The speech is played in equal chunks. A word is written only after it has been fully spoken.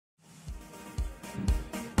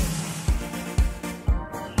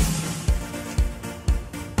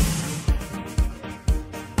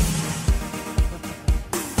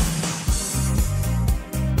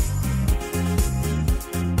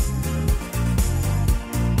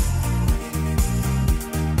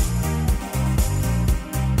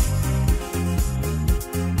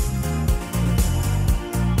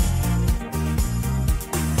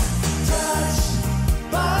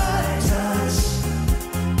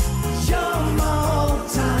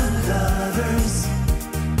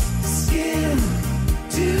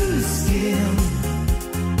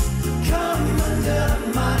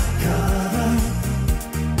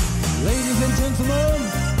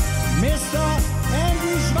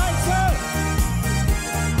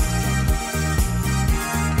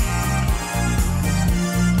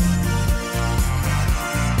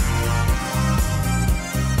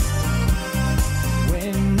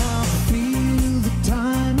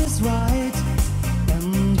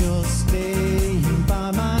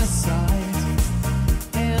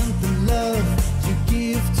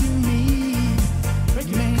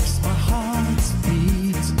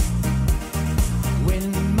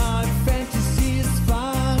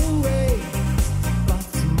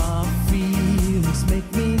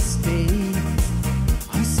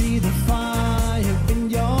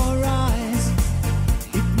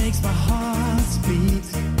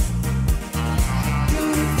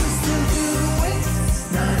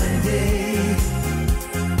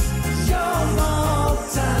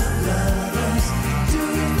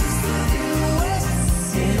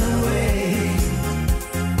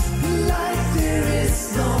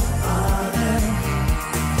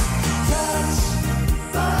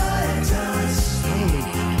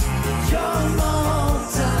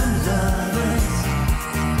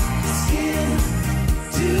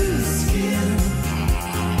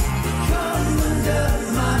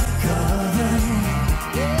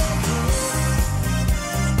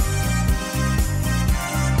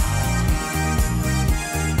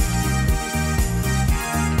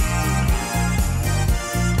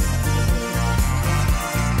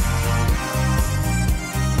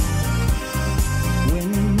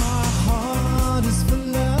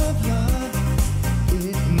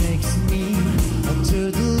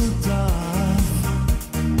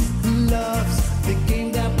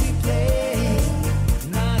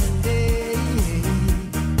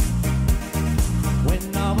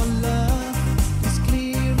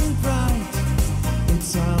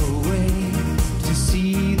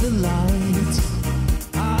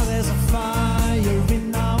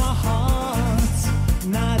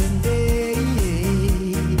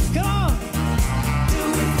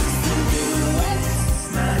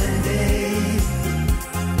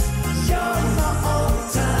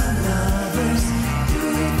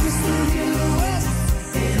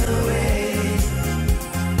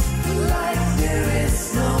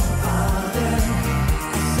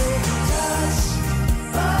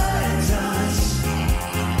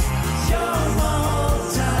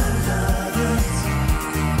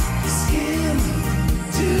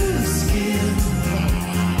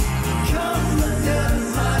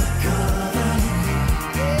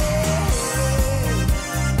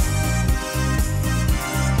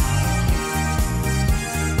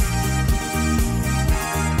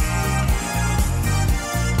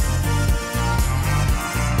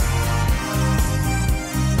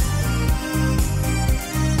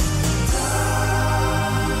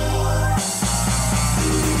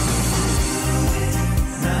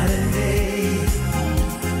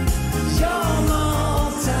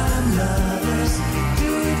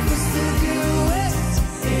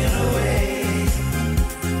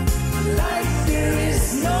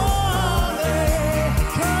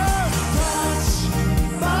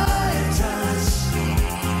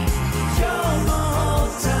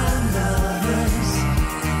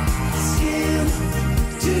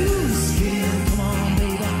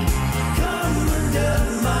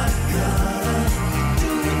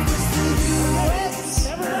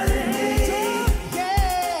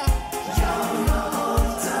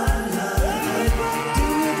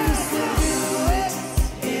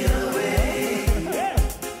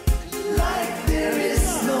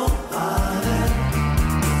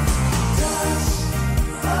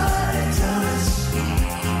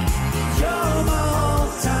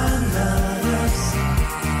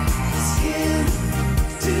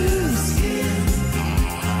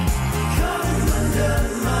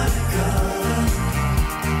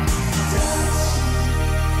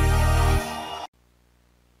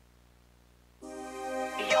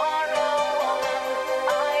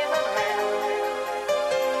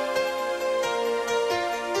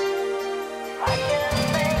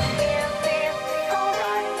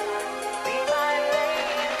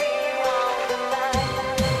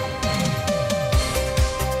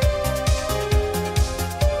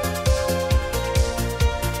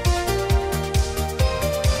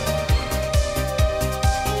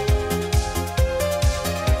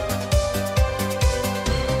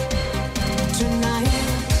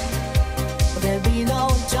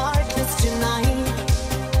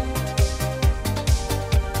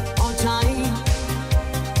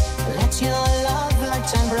your love light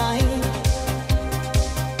shine bright.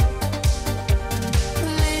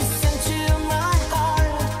 Listen to my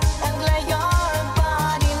heart and lay your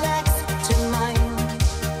body next to mine.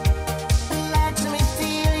 Let me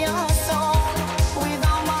feel your soul with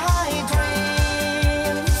all my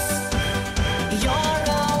dreams. You're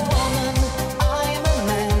a woman, I'm a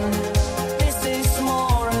man. This is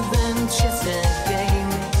more than just a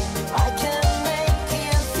game. I can make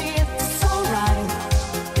you feel so right.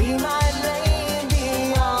 Be my lady.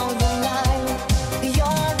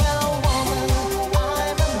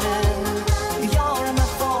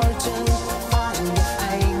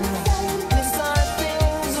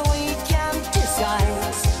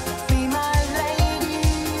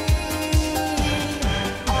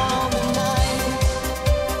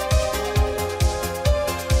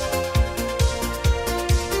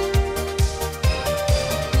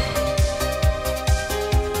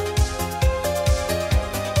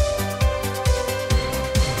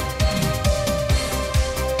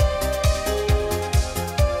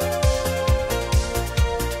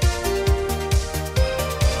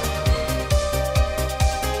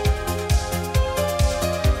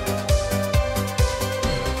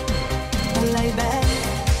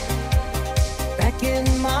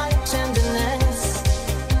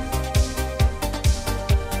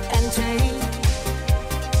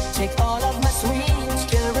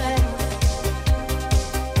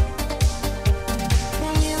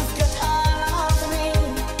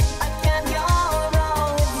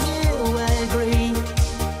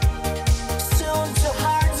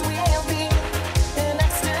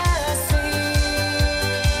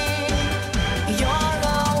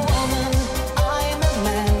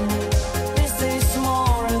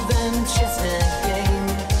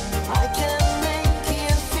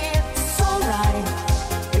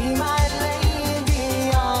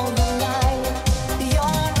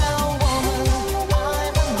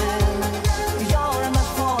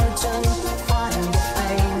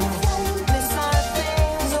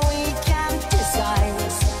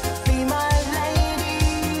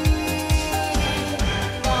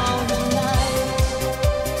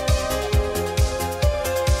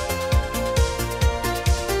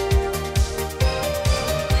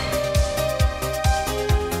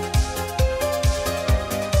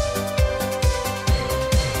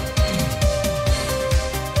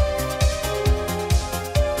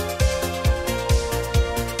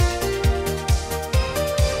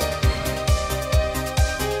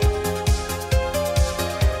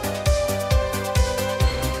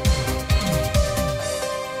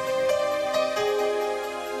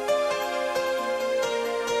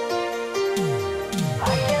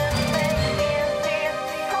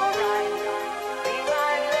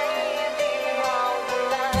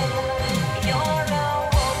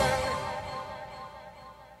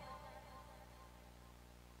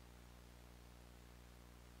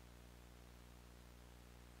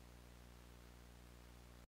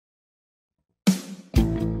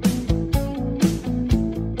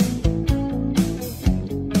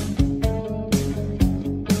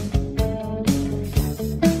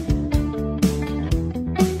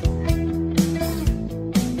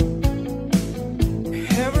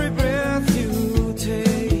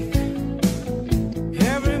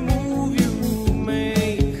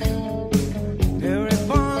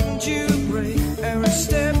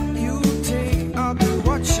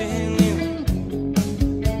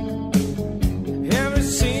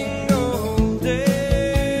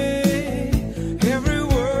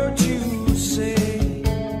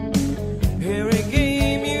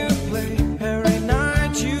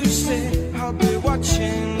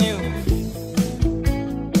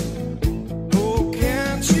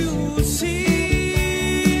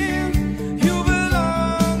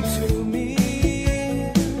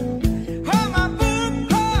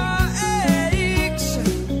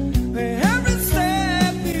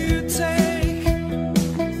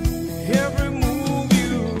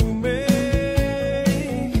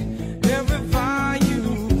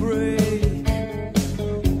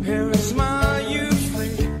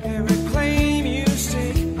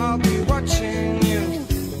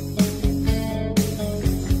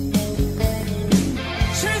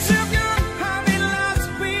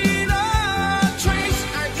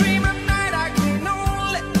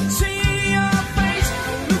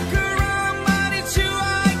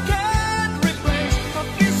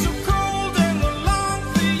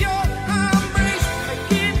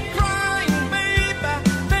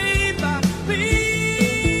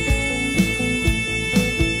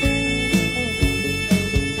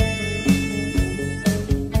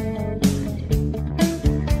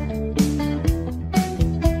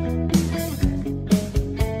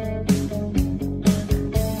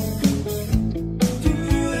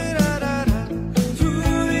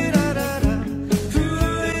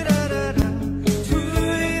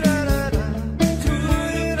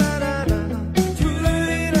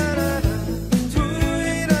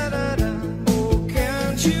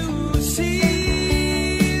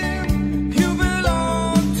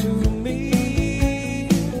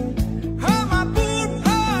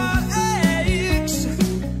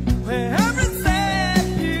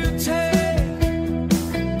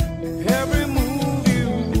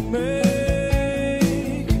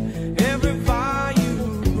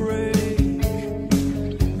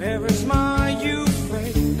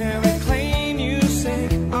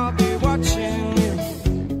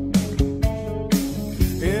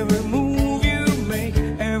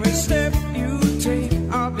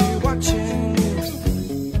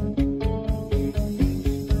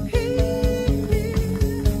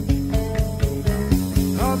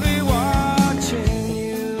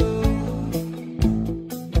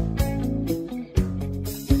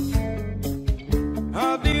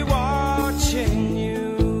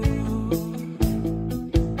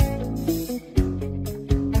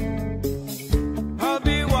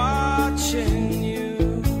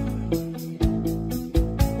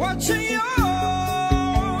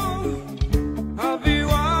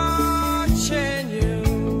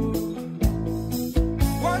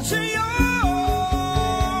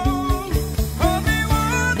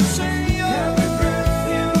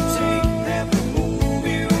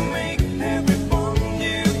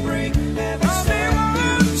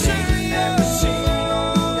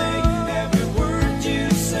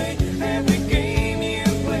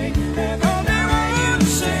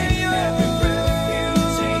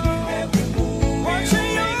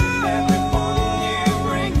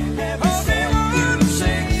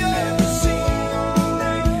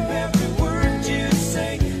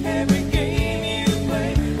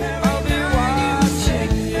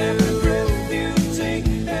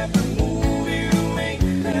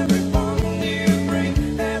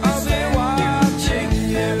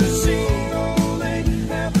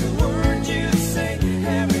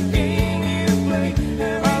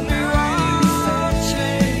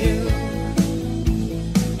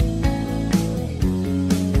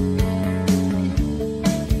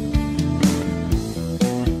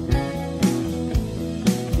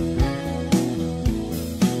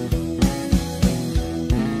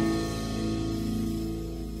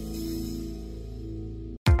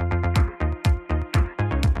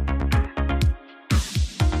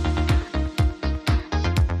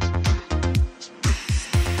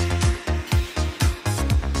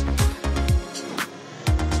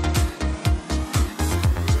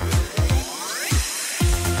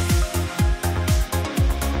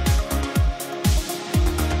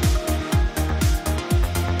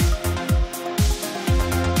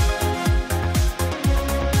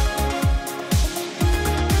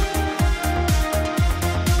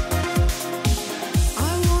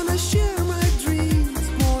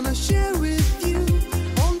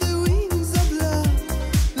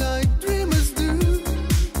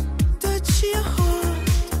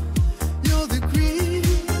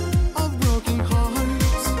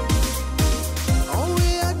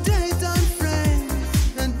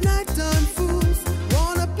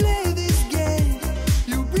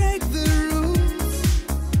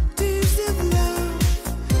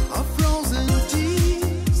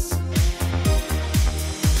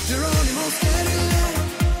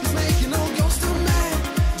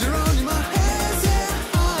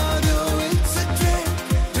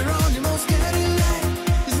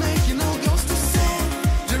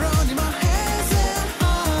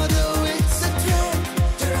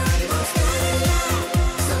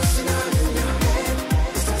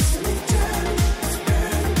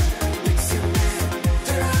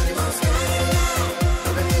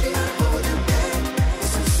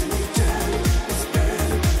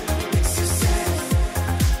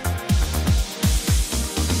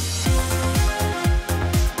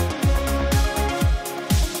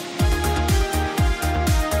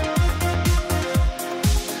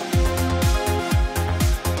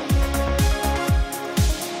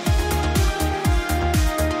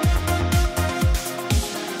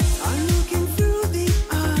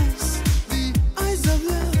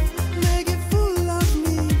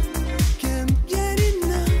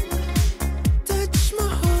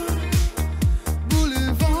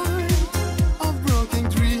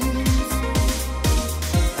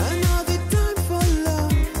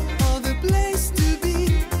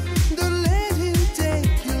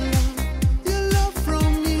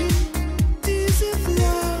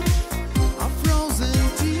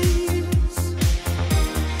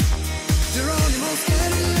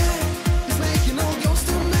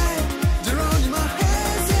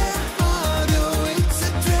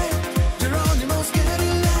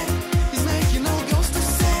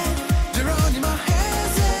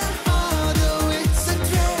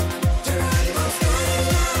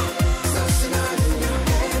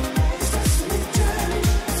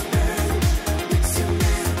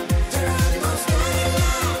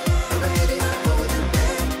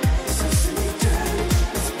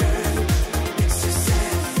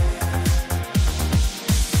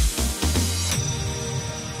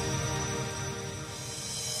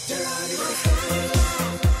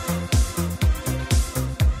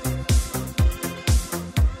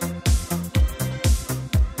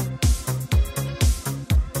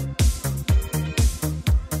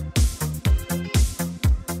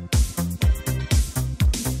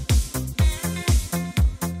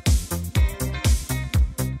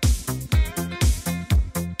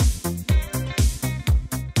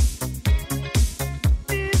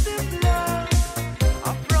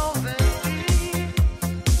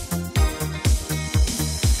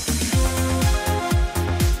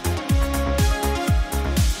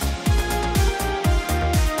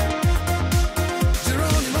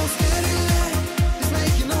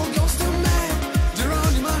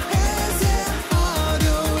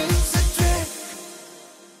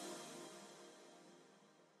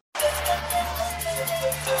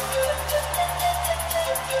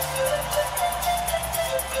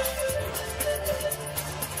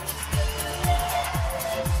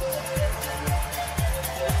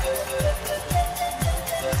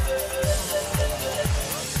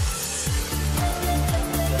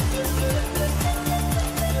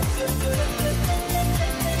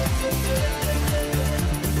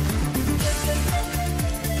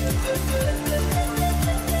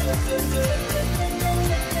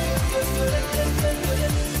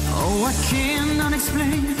 I cannot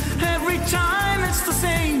explain. Every time it's the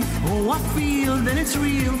same. Oh, I feel that it's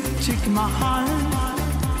real. Take my heart.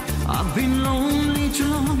 I've been lonely too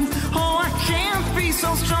long. Oh, I can't be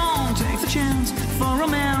so strong. Take the chance for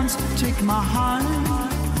romance. Take my heart.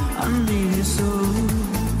 I need you so.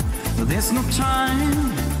 There's no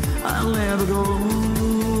time. I'll never go.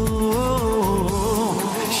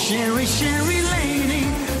 Sherry, Sherry lady,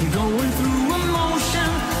 going through emotion.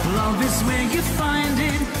 Love is where you find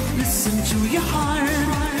it. Listen to your heart.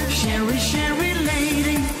 Sherry, Sherry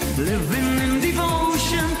lady, living in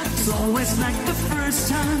devotion. It's always like the first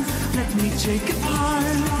time. Let me take it part.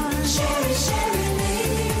 Sherry, Sherry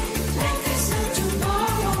lady, like there's no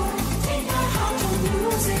tomorrow. Take my heart, don't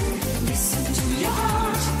lose it. Listen to your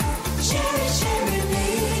heart. Sherry, Sherry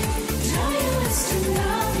lady, tell you it's to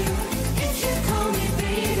love you. If you call me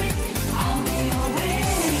baby, I'll be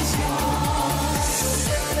always yours.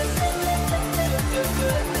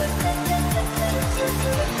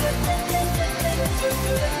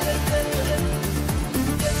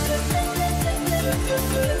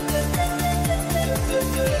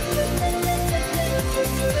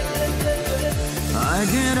 I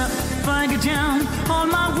get up, I get down, all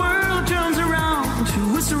my world turns around.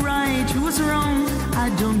 Who is right, who is wrong, I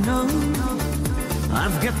don't know.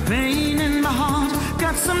 I've got pain in my heart,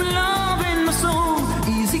 got some love in my soul.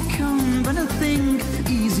 Easy come, but I think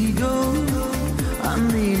easy go. I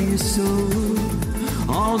need you so.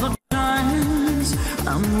 All the times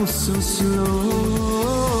I move so slow.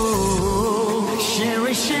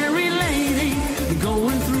 Sherry, Sherry lady,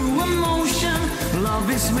 going through emotion. Love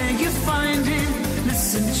is where you find it.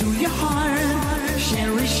 Listen to your heart.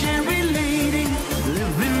 Sherry, Sherry lady,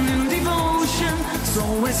 living in devotion. It's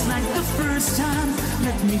always like the first time.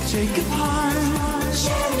 Let me take it part.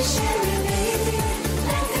 Sherry, Sherry lady,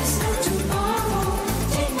 like there's no tomorrow.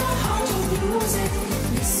 Take my heart, don't lose it.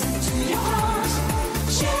 Listen to your heart.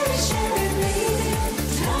 Sherry, Sherry lady,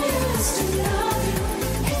 tell you it's to love you.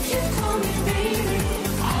 If you call me baby,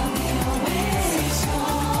 I'll be always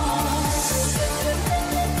yours.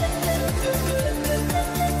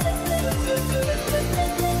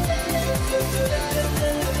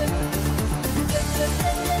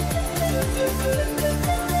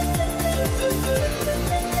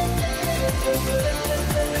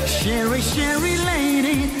 Sherry, Sherry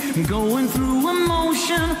lady, going through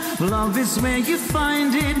emotion. Love is where you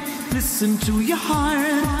find it. Listen to your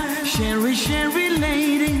heart. Sherry, Sherry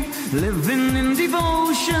lady, living in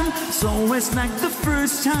devotion. It's always like the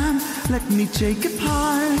first time. Let me take it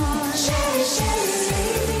part. Sherry, Sherry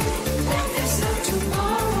lady, like there's no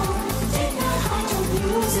tomorrow. Take my heart, don't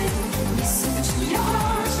lose it. Listen to your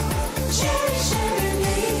heart. Sherry, Sherry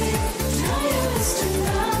lady, tell you it's to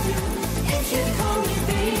love you. If you call me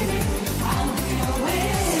baby, I'll be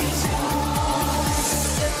always yours.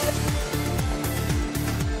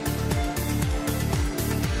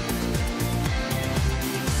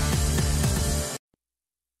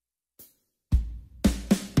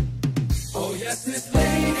 Oh yes, it's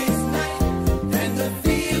ladies' night, and the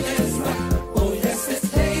feeling's right. Oh yes,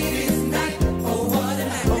 it's ladies' night. Oh what a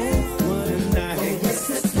night! Oh what a night! Oh yes,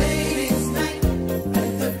 it's ladies' night,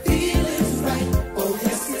 and the feeling's right. Oh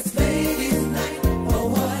yes, it's ladies' night. Oh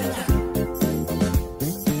what a night!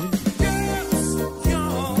 Girls,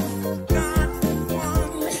 y'all got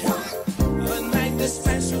one, a night that's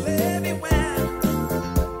special everywhere.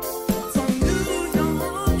 From New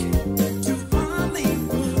York to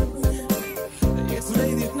Hollywood, it's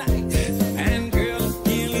ladies' night, and girls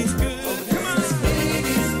feeling's good. Come on, it's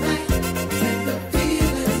ladies' night, and the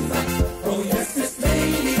feeling's right. Oh yes, it's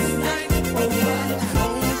ladies' night. Oh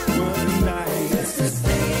what a night! Yes, it's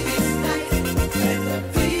ladies' night, and the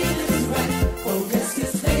feeling's right. Oh yes,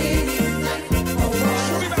 it's ladies' night. Oh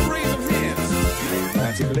what a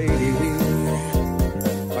Classic lady,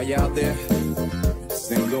 are you out there?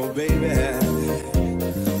 Single baby.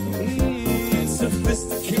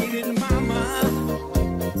 Sophisticated mama.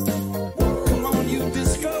 Come on, you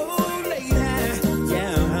disco lady.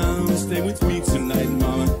 Yeah, stay with me tonight,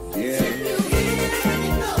 mama. Yeah.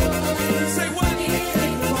 Say what?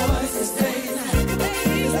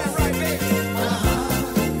 Is that right, baby?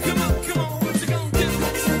 Come on, what you gonna do?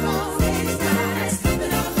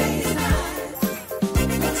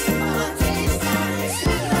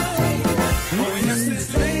 Oh, yes,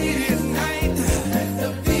 it's ladies' night.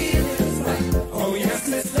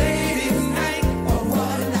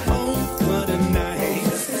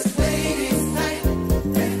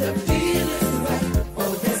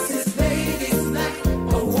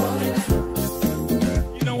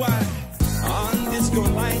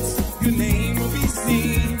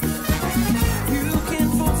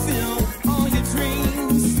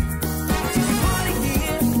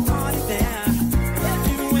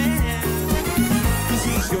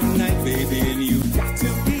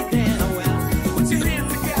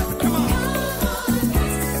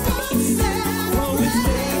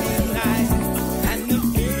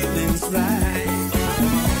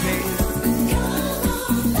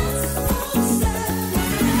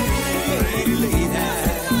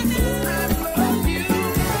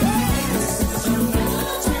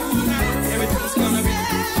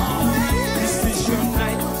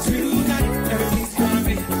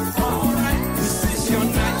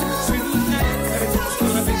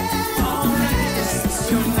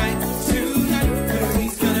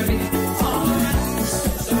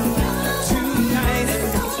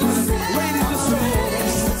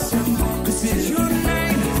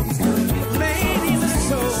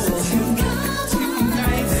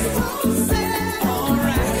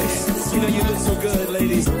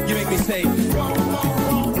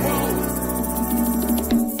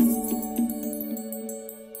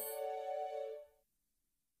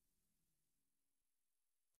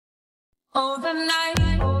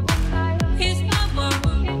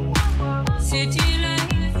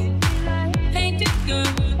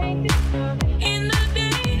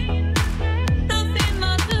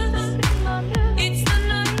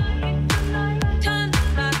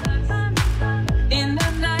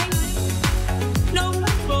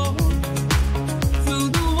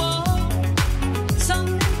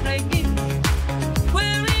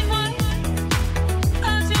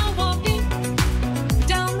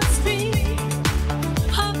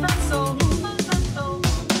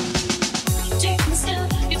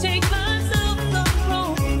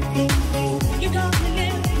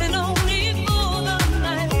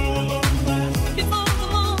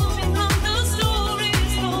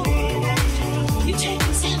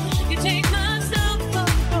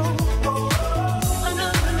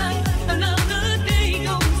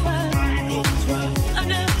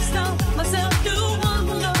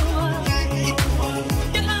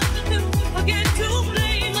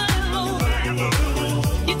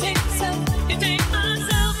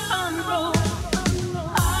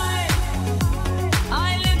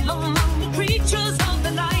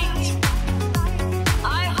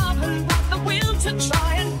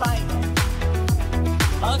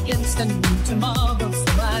 tomorrow,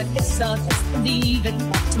 so I guess I'll just believe it.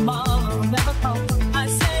 Tomorrow will never come. I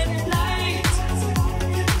said night,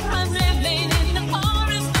 I'm living in the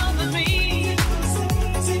forest of the dream.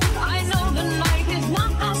 I know the night is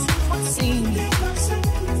not as it seems.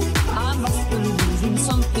 I must be losing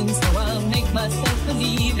something, so I'll make myself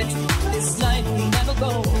believe it. This night will never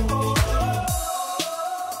go.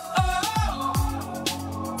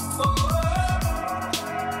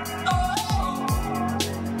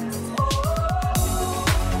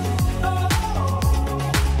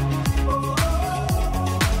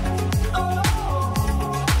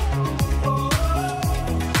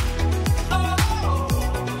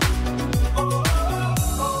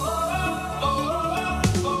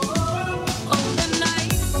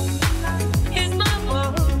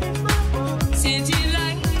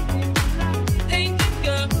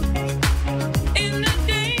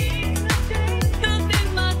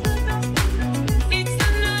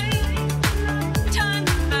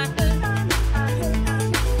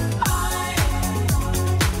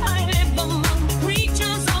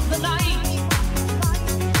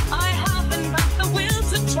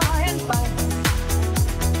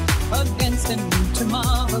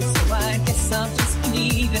 Tomorrow, so I guess I'll just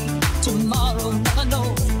believe it. Tomorrow, never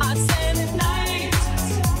know. I said at night,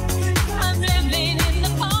 I'm living in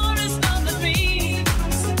the forest of the dream.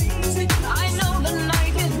 I know the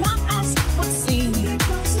night is not as it would seem.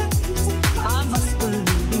 I must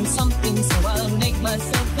believe in something, so I'll make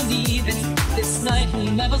myself believe it. This night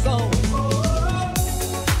will never go.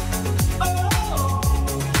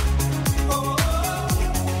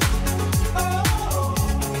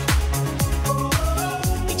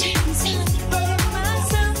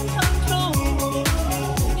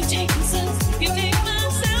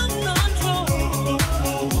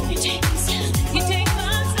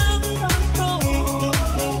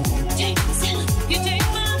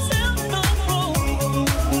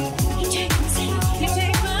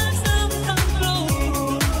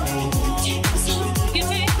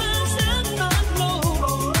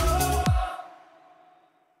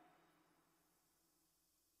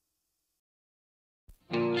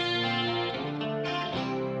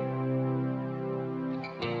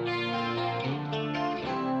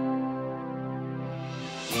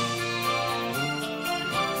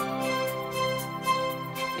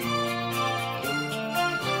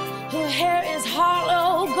 Her hair is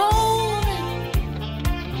hollow gold.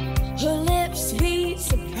 Her lips beat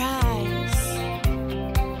surprise.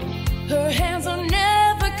 Her hands are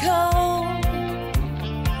never cold.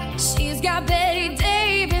 She's got Betty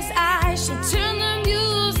Davis eyes. She'll turn the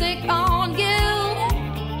music on you.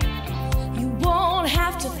 You won't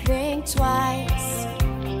have to think twice.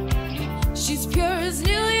 She's pure as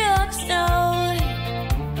New York snow.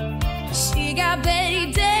 She got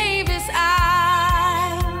Betty Davis eyes.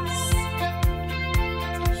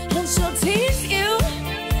 And she'll tease you,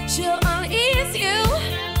 she'll unease you,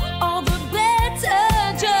 all the better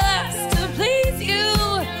just to please you.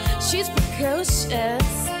 She's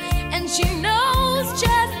precocious, and she knows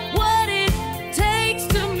just what it takes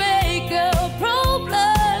to make a pro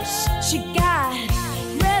blush. She got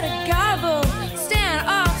Greta Garbo, stand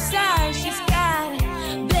offside. She's got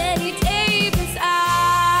Betty Davis eyes.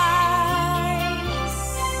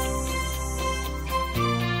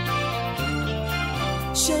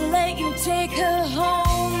 She'll let you take her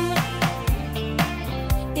home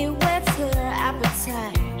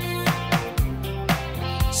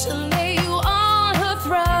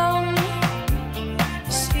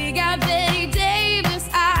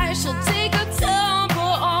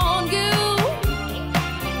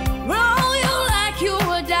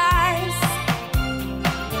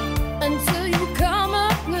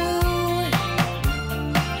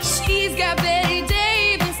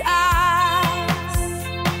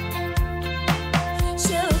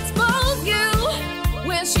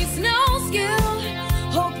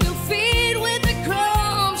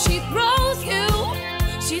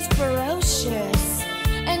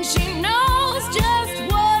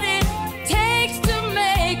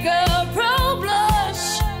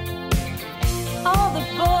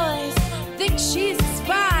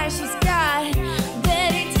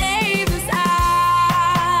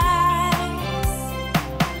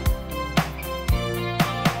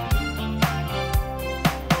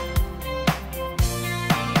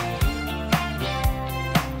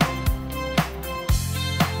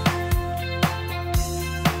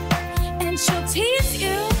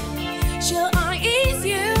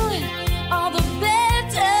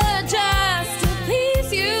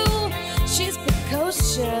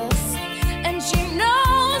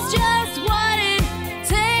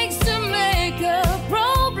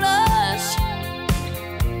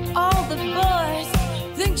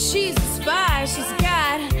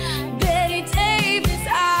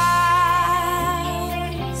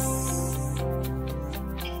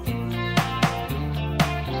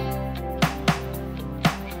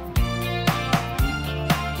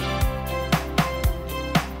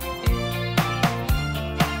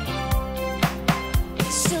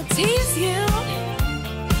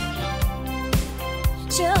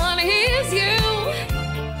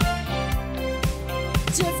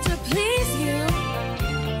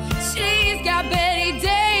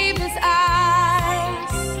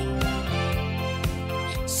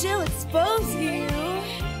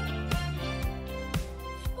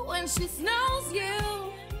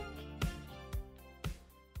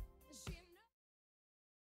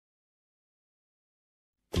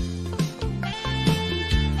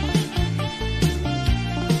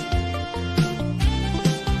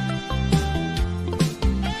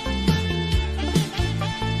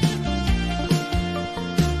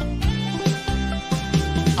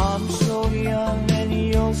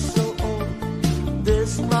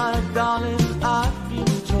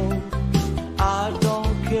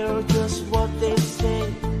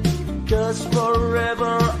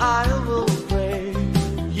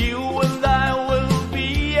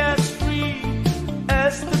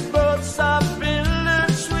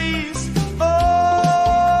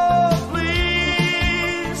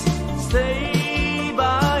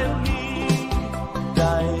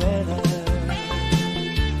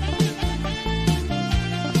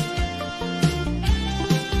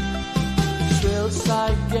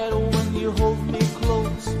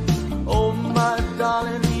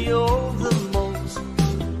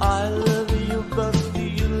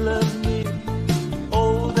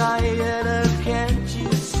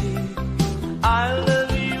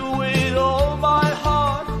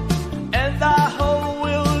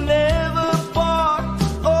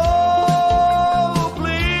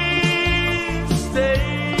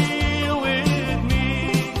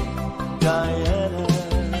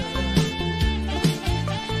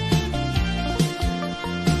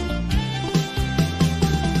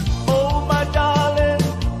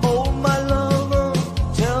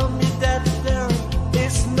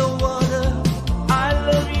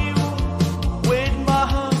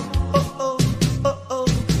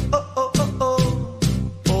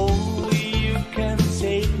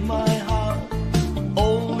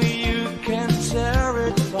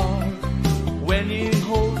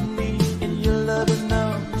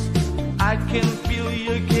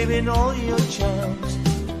giving all your charms.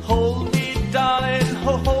 Hold me, darling,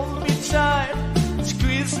 hold me tight.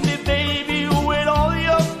 Squeeze me, baby, with all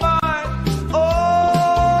your might.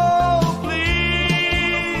 Oh,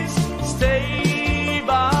 please stay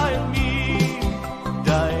by me,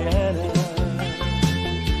 Diana.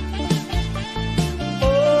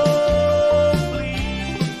 Oh,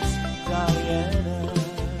 please, Diana.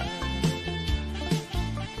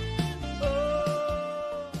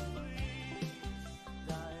 Oh, please,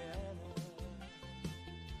 Diana.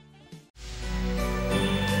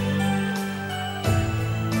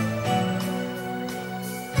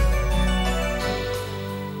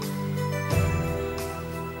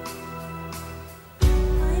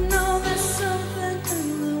 I know there's something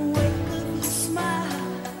in the wake of your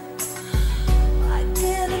smile. I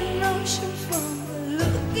get a notion from the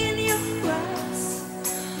look in your eyes.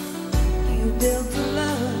 You built a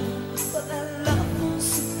love, but that love won't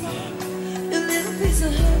support. Your little piece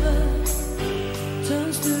of heaven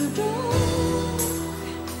turns to dark.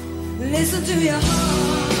 Listen to your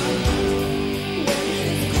heart when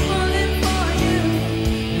it's calling for you.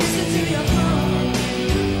 Listen to your heart.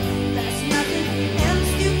 There's nothing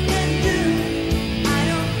else you can do. I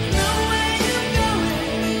don't know where you're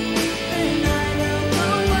going, and I don't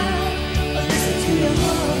know why. But listen to your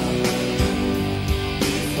heart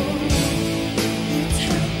before you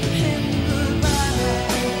tell him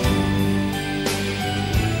goodbye.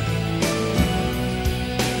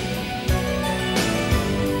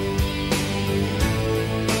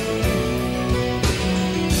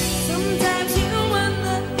 Sometimes you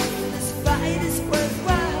wonder if this fight is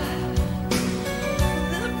worthwhile.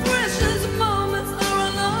 The precious moments are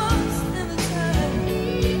lost in the tide.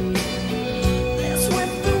 They're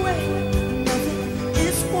swept away, and nothing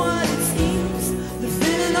is what it seems. The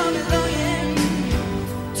feeling of belonging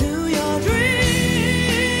to your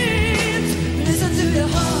dreams. Listen to your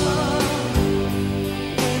heart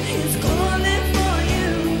when he's calling for you.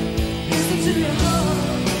 Listen to your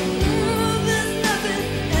heart. There's nothing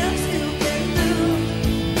else you can do.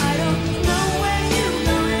 I don't know where you're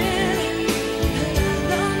going, and I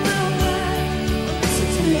don't know why. Listen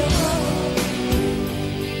to your heart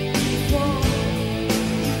before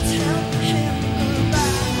you tell him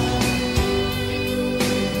goodbye.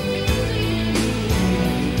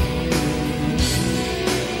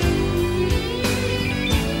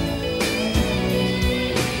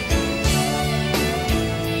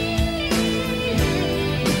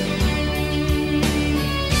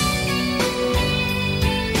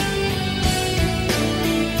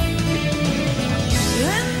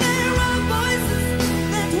 And there are voices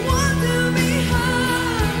that want to be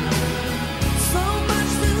heard. So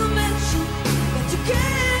much to mention, but you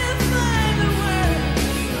can't find the words.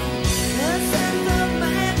 A sense of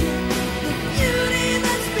magic, the beauty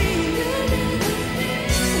that's been.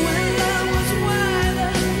 When love was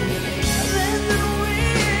wider than the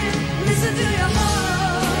wind. Listen to your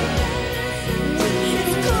heart when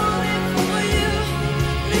he's calling for you.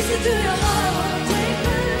 Listen to your heart.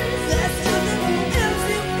 There's nothing else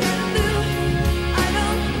you can do. I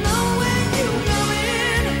don't know where you're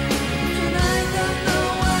going, and I don't know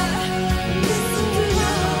why. Listen to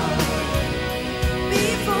your heart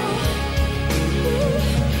before.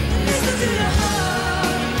 Listen to your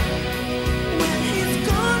heart when he's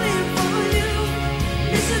calling for you.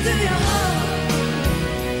 Listen to your heart.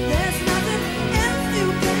 There's nothing else you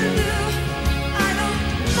can do. I don't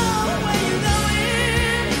know where you're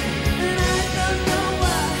going, and I don't know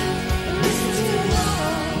why. Listen to your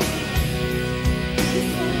heart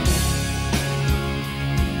before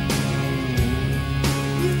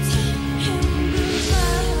you tell him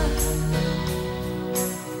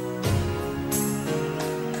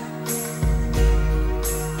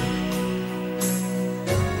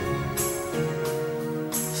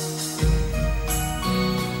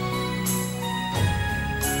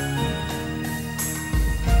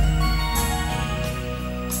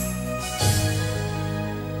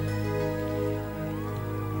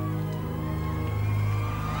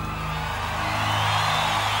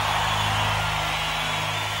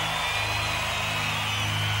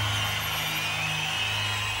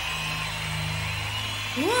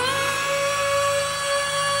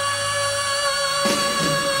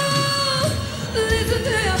Listen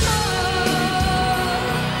to your heart.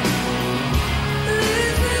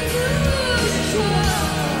 Listen to your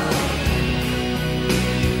heart.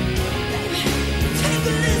 Take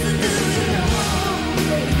a listen to your heart,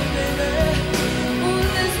 baby. Oh,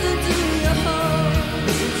 listen to your heart.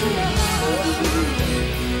 Listen to your heart.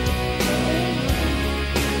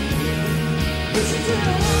 Listen to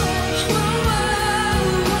your heart. Oh,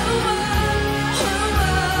 oh, oh, oh,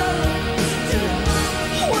 oh. Listen to your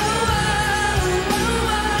heart.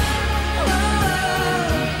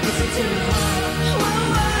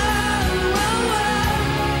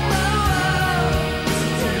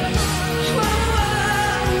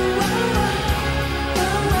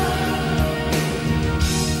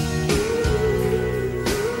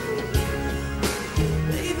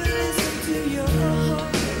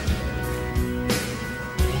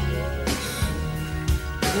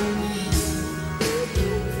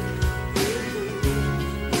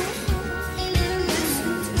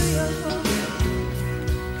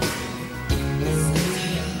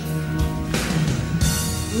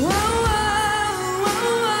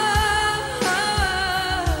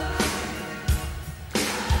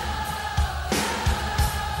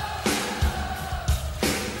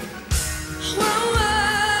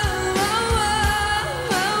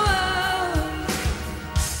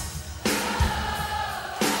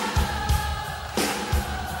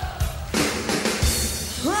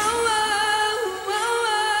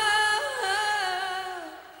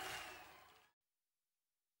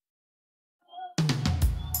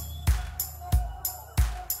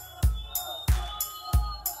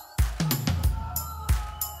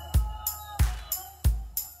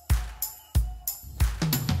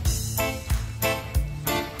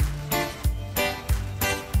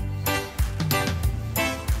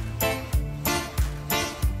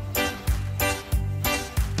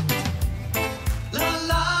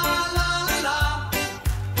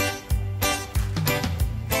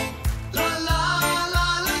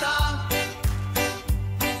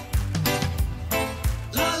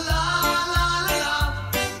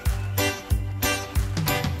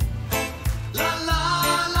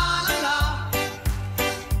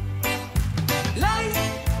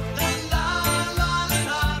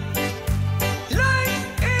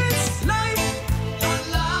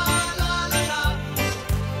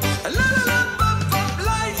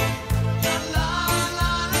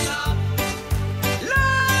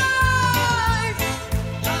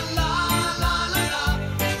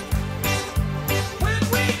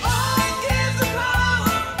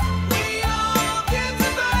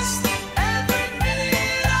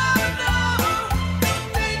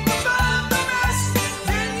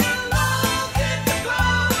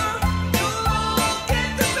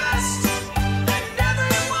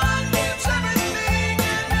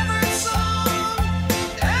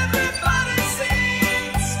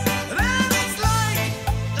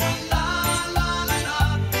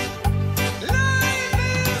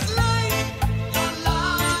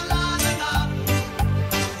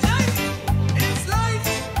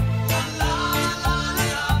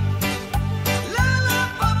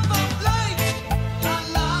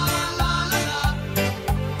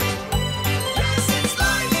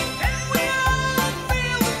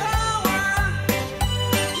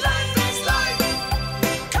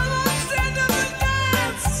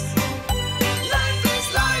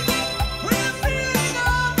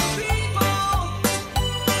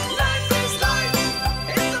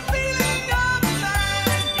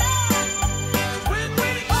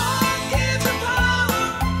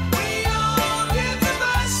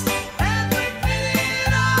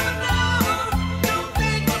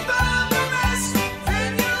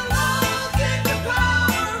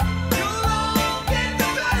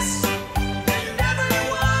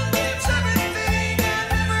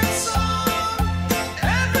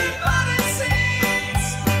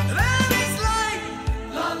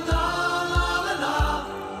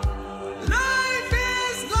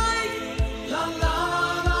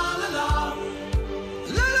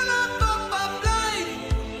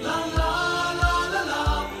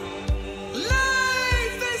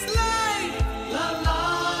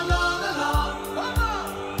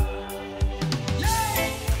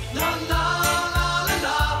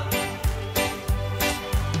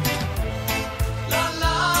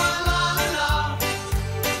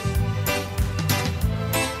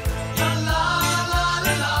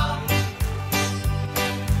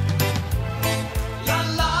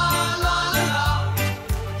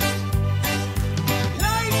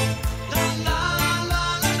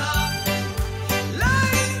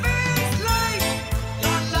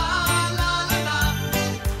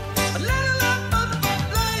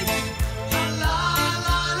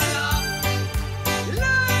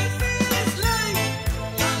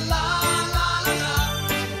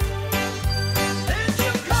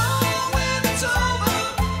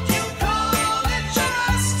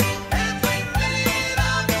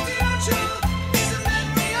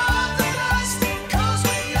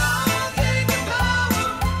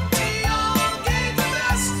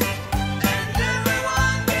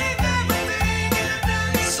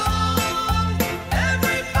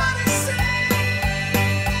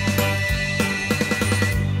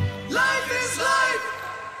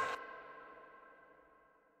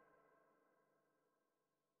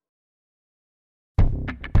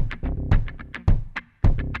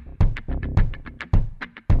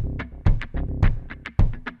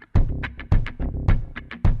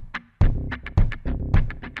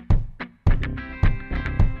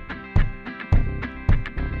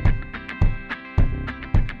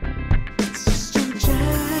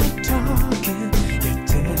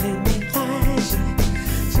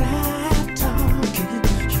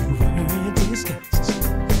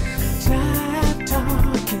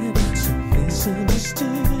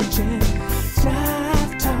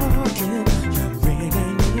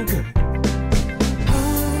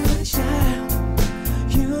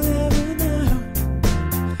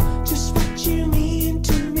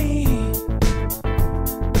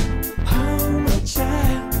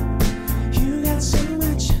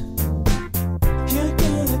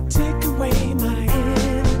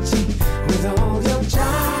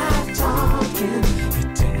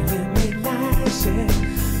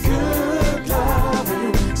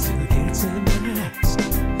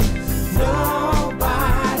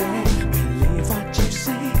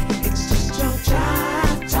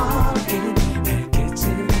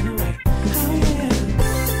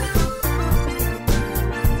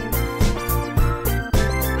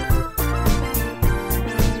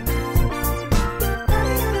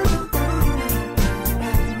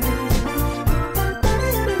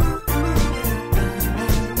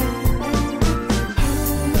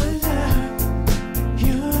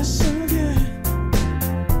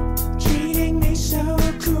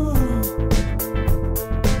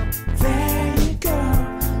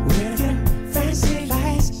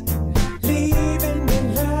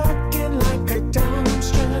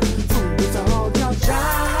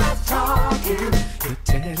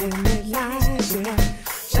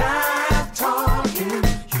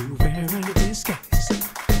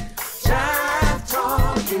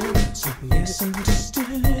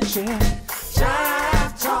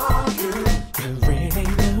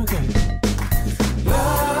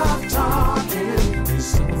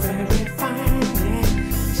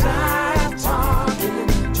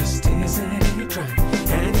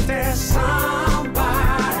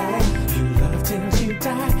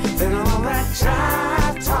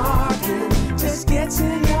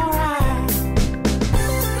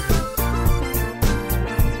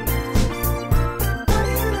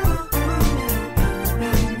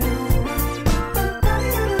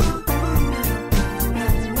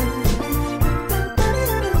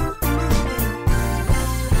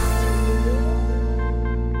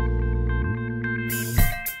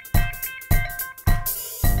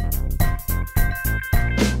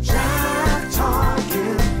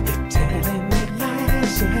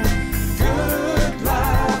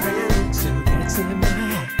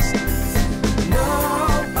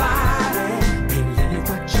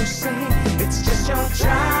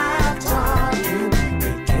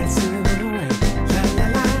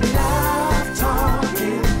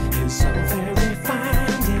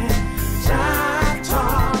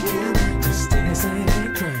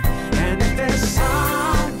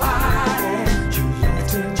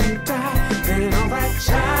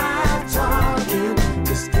 Shy talking,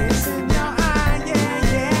 just kiss in your eye,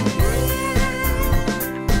 yeah, yeah.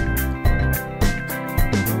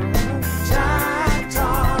 Shy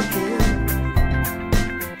talking,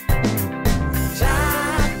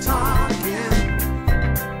 shy talking.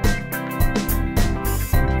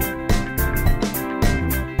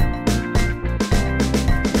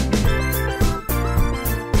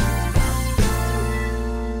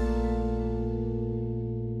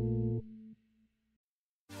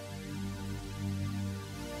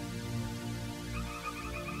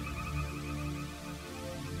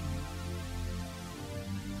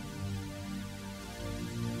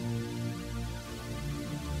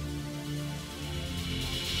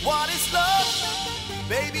 What is love?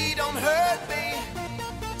 Baby, don't hurt me.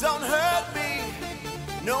 Don't hurt me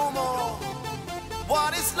no more.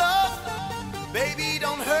 What is love? Baby,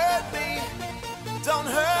 don't hurt me. Don't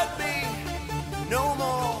hurt me no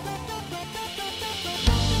more.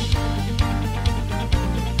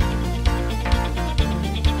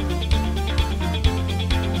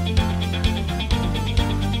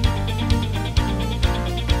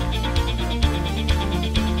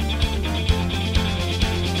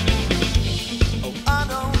 I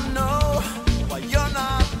don't know why you're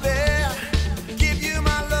not there. Give you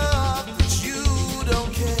my love, but you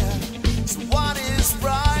don't care. So what is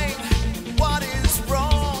right? What is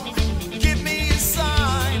wrong?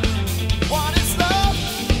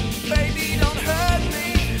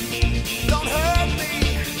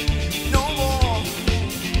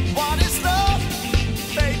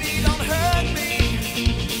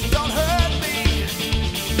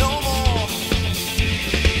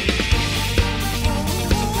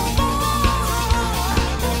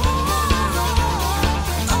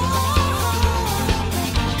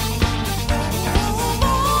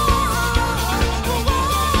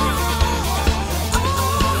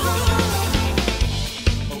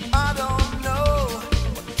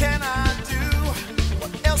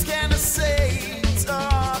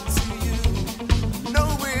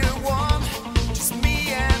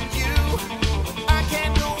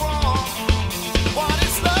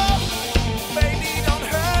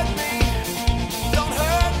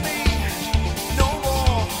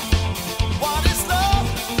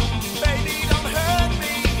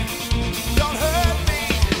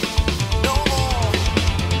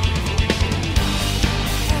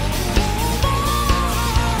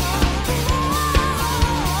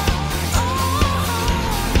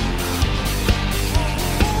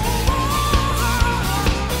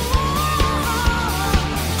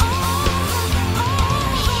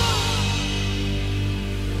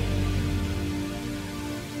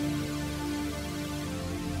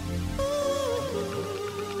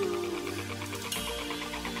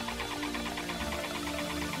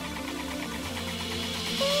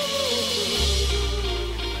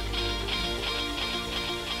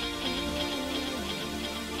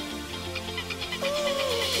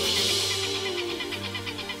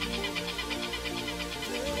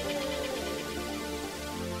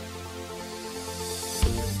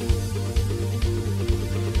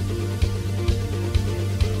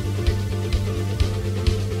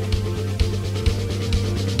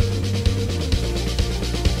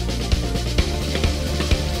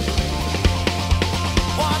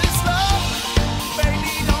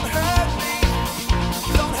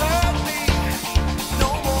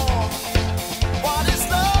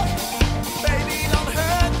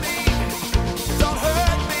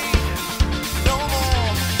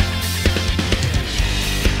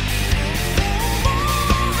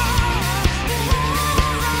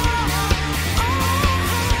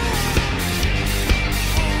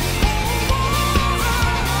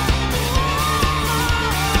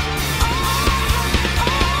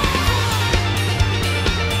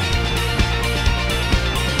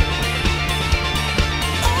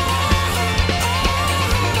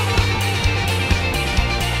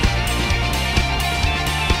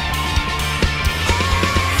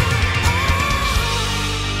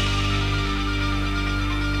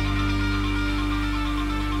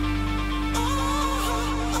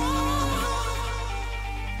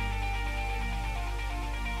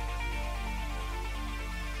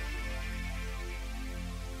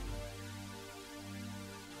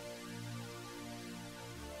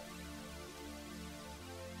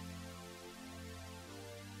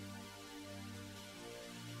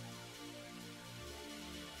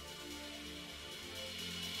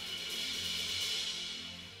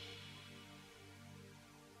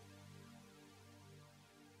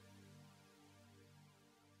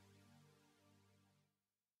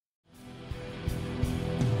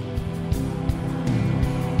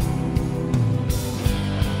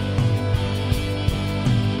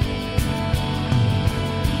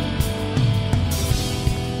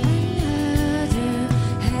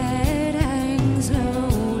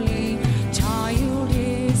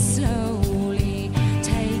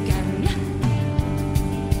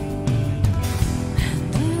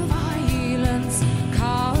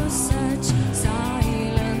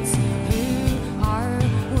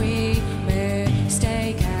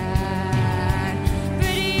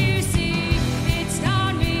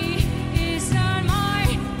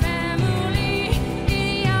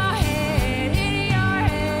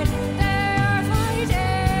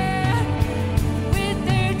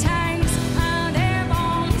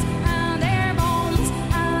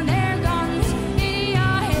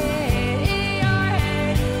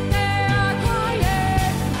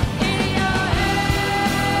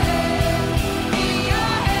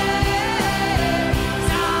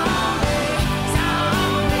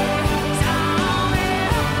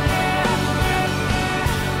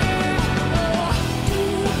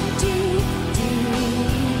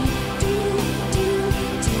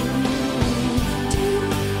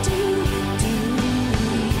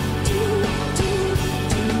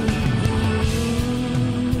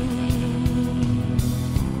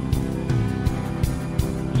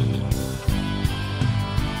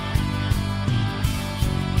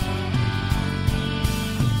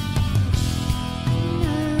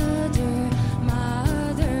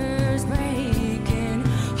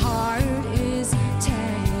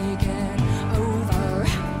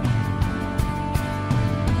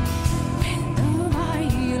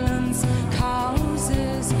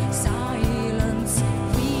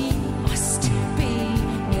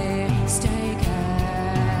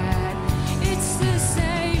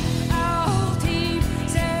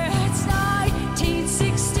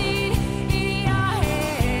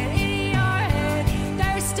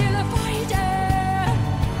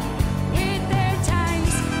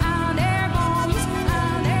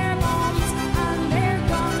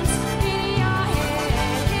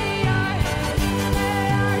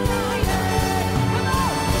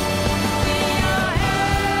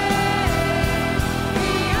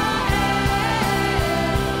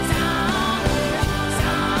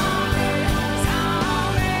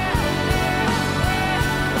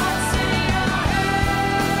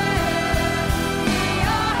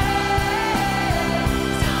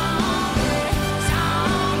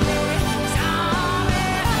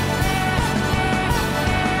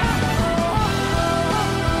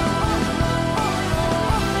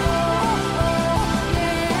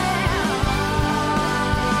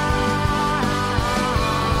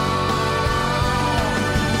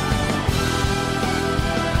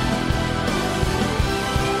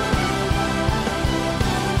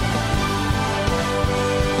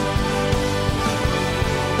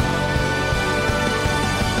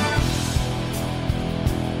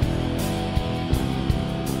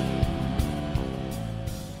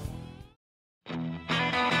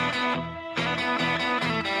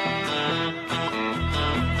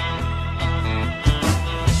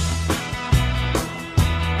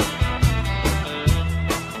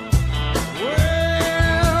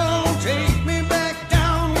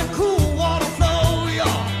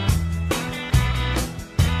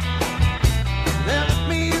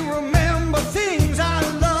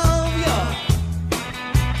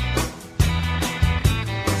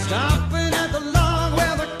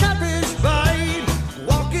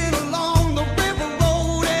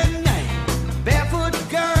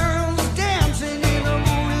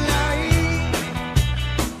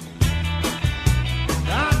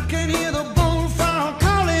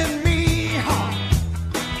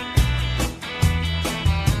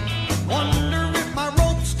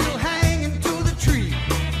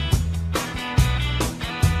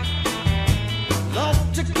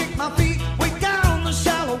 to kick my feet way down the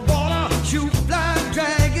shallow water. Shoot, fly,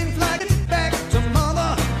 dragonfly, get back to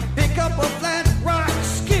mother. Pick up a flat rock,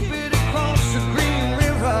 skip it across the green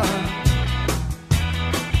river.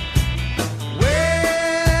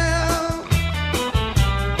 Well,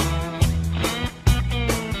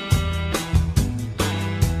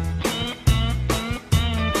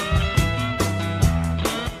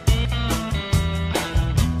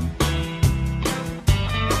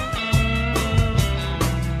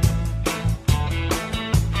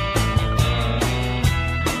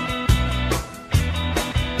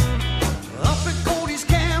 up at Cody's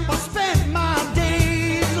camp I spent my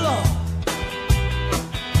days, Lord.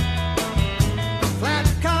 Flat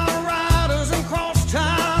car riders and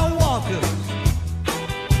cross-tire walkers.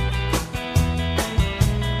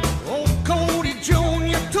 Old Cody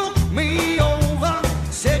Jr. took me over,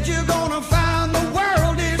 said you're gonna find the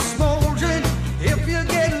world is smoldering. If you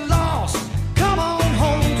get lost, come on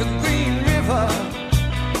home to Green River.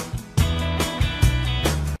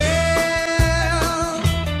 Well,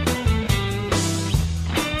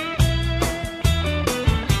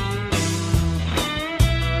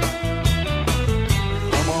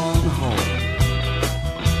 come on home.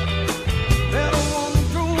 Better run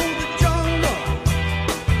through the jungle.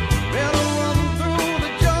 Better run through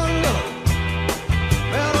the jungle.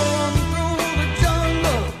 Better run through the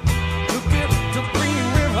jungle to get to Green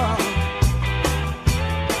River.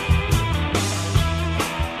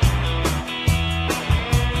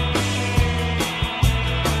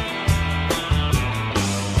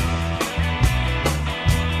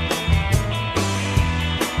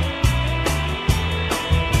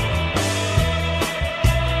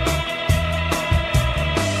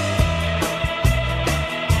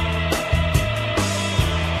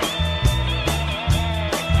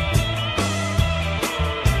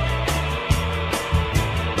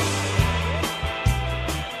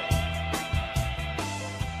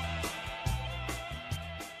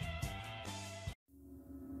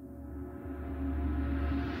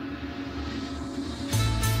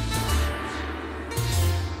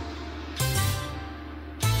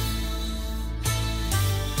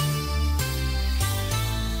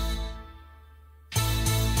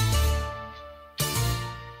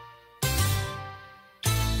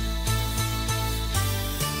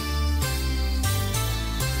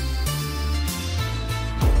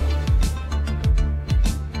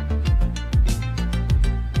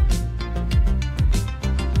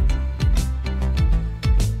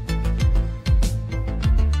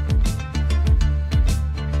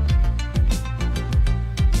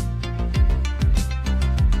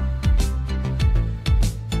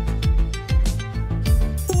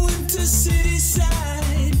 Winter city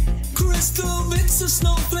side, crystal bits of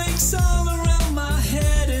snowflakes all around my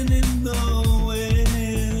head and in the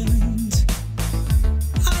wind.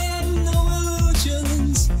 I had no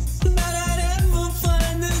illusions that I'd ever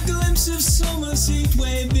find a glimpse of summer's heat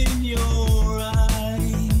wave in your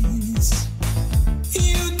eyes.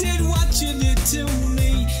 You did what you did to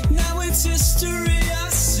me, now it's history I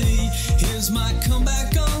see. Here's my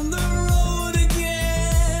comeback on the road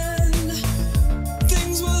again.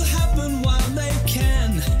 Things will happen while they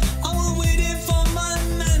can. I will wait here for my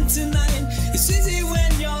man tonight. It's easy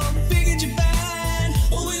when you're big in Japan.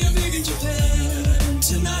 Oh, when you're big in Japan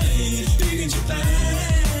tonight. Big in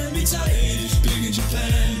Japan, be tight. Big in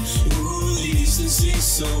Japan. Ooh, the eastern sea's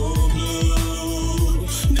so blue.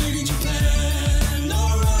 Big in Japan,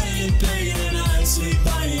 alright. Playing and I sleep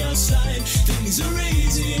by your side. Things are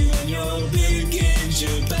easy when you're big in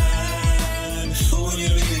Japan. Oh, when you're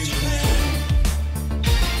big in Japan.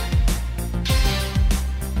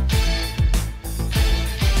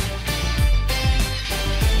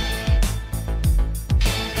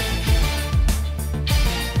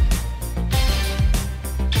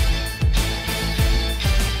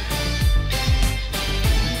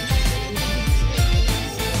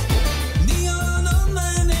 Neon on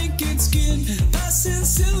my naked skin, passing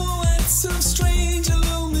silhouettes of strange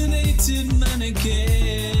illuminated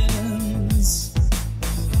mannequins.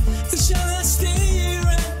 Shall I stay here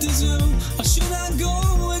at the zoo, or should I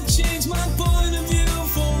go and change my point of view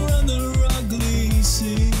for other ugly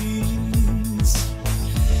scenes?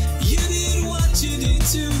 You did what you did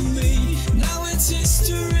to me, now it's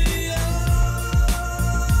history I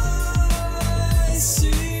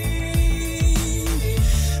see.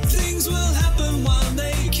 Things will happen while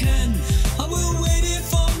they can. I will wait here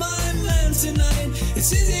for my man tonight.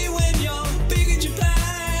 It's easy when you're big in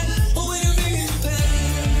Japan. Oh, when you're big in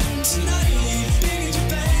Japan tonight. Big in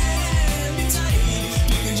Japan, be tight.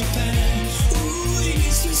 Big in Japan. Ooh, the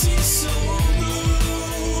eastern sea's so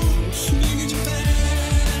blue. Big in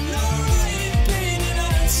Japan, alright. Pain and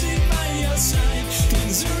I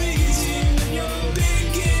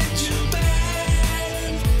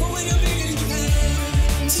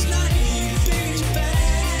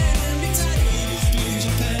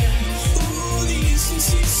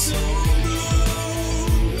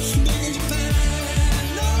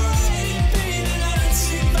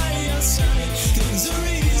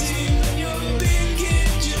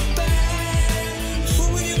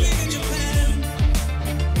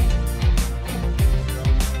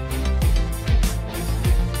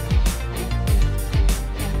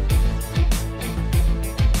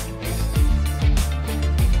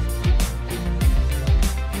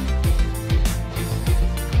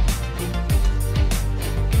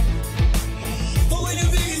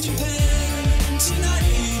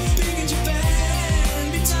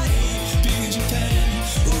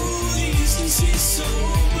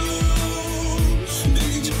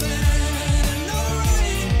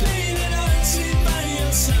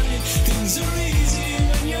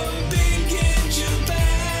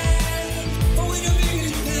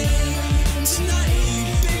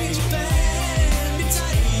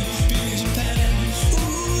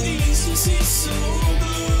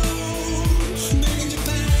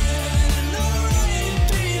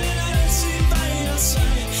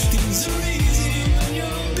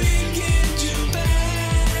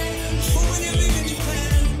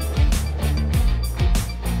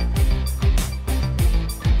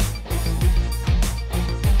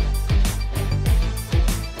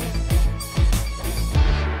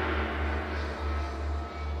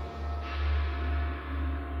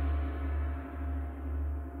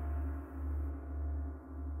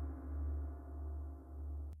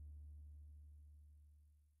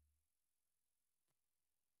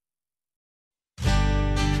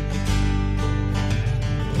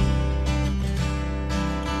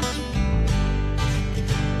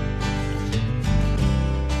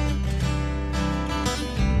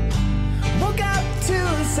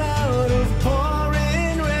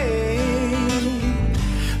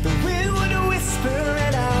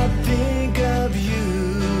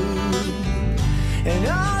and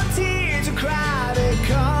all tears will cry, they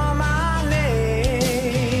call my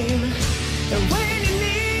name. And when you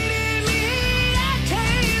needed me, I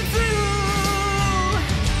came through.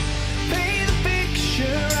 Paint a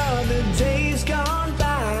picture of the days gone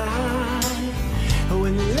by,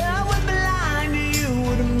 when love would blind you,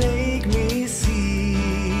 would make me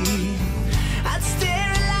see. I'd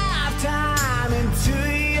stare a lifetime into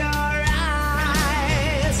your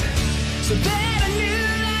eyes, so that I knew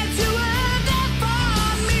that you were there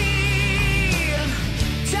for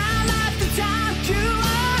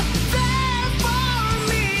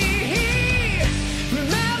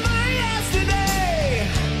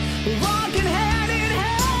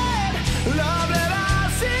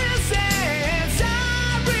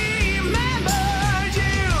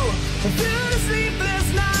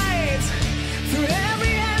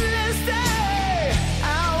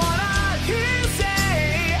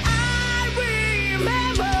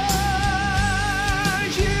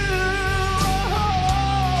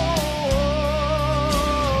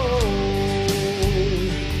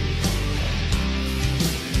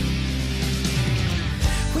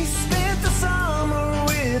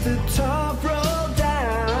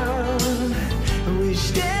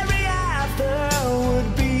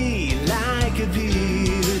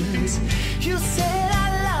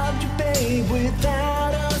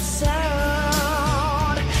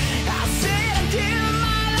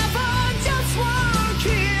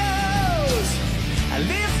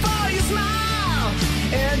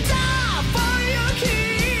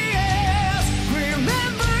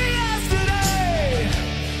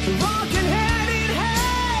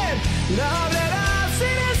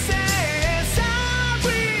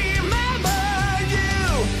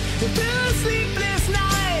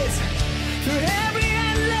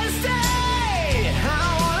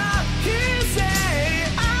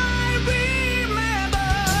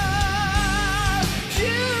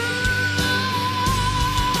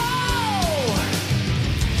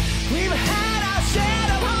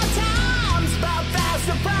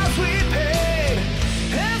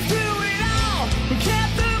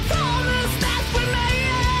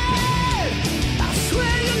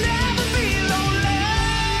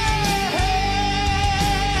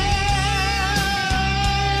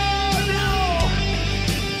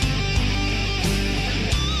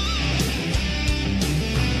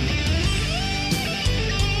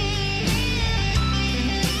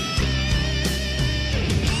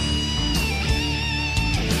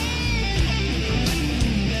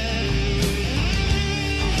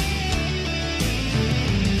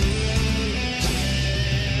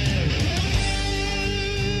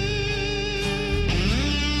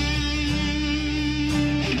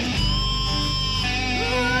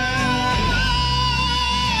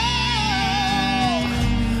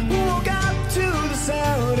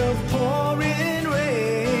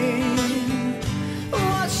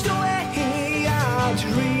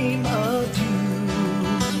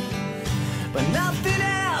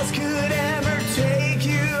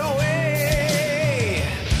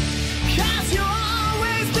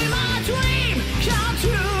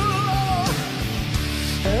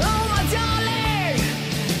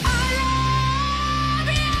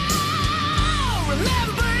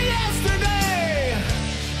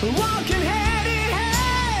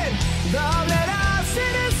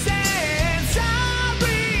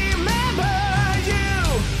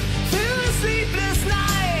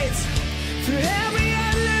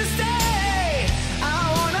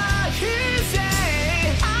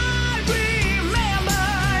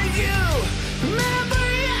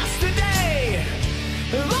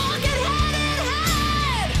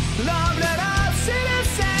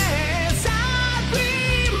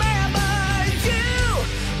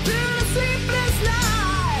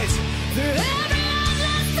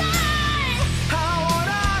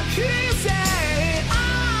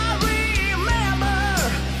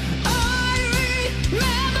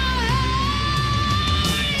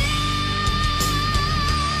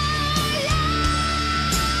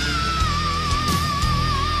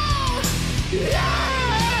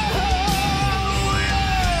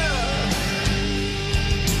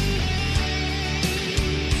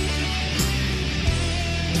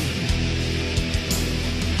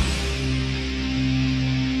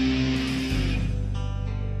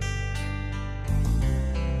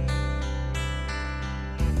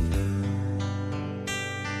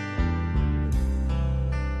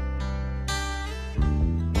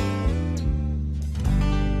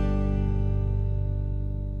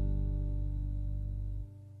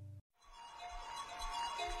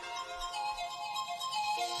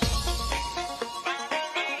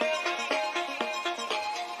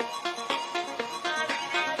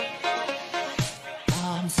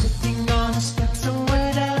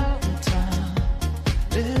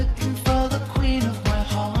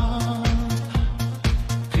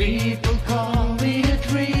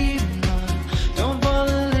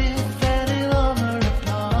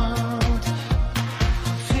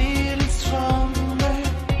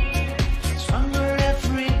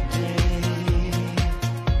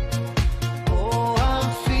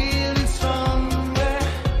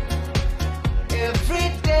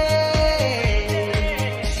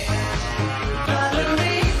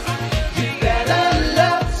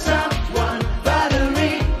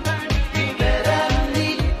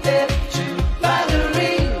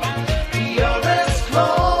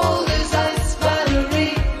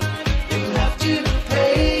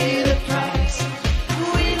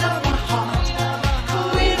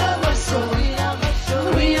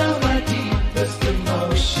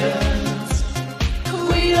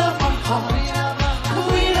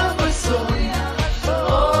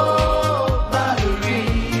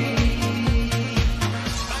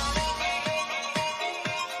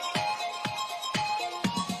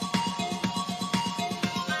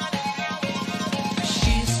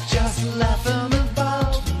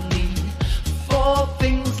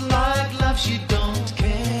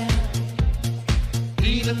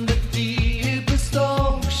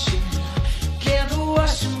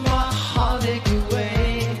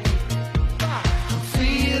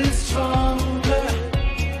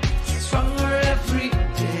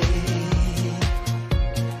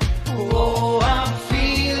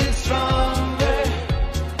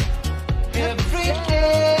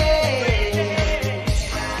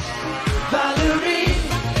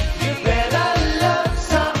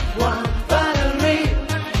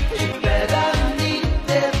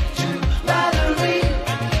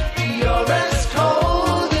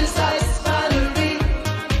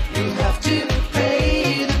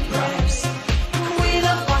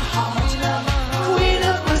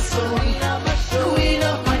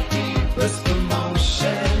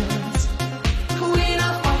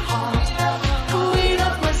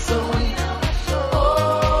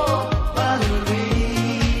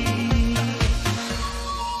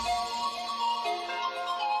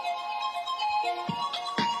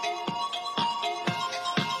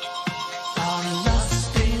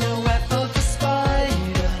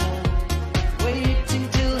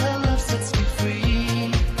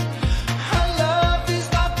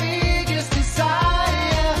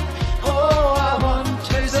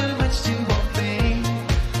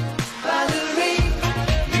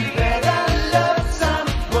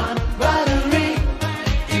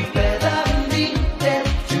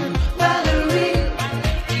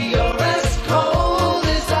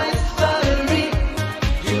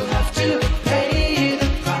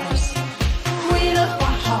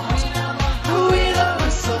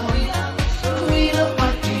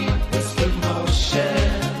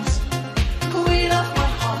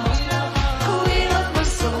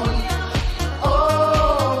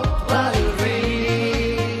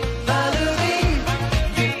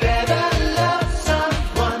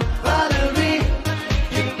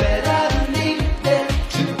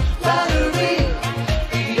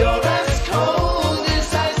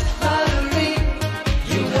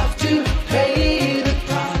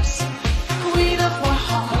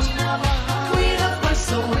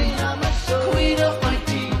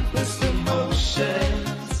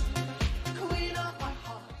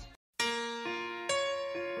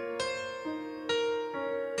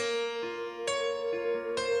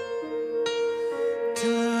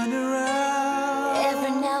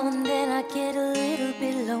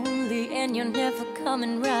and you're never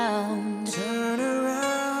coming round. Turn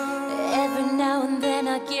around. Every now and then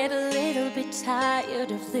I get a little bit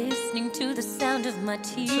tired of listening to the sound of my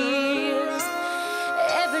tears.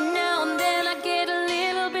 Every now and then I get a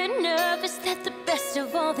little bit nervous that the best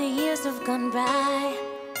of all the years have gone by.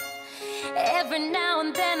 Every now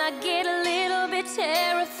and then I get a little bit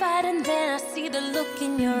terrified, and then I see the look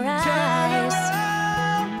in your eyes.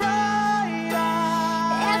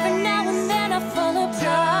 Every now and then I fall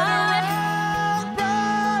apart.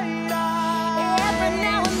 Every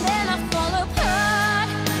now and then I fall apart.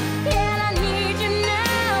 And I need you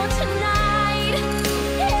now tonight.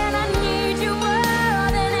 And I need you more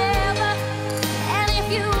than ever. And if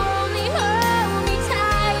you only hold me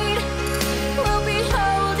tight, we'll be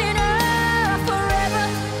holding up forever.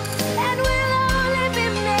 And we'll only be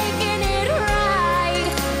making it right.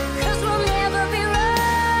 'Cause we'll never be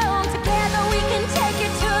wrong. Together we can take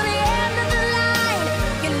it to the end of the line.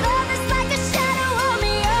 Your love is like a shadow on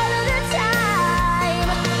me all of the time.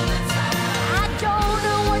 I don't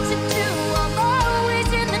know what to do. I'm always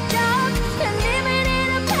in the dark. And living in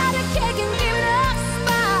a powder keg and giving off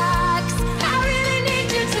sparks. I really need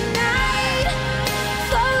you tonight.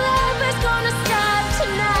 For love is gonna start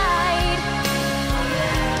tonight.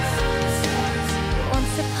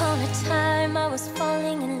 Once upon a time I was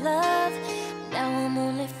falling in love. Now I'm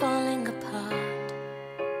only falling apart.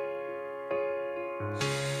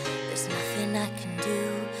 There's nothing I can do.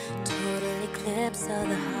 Total eclipse of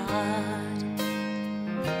the heart.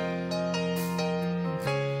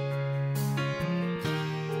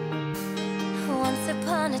 Once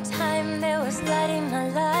upon a time there was light in my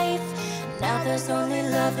life. Now there's only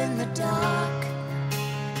love in the dark.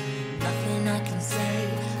 Nothing I can say.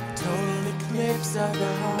 Total eclipse of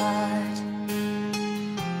the heart.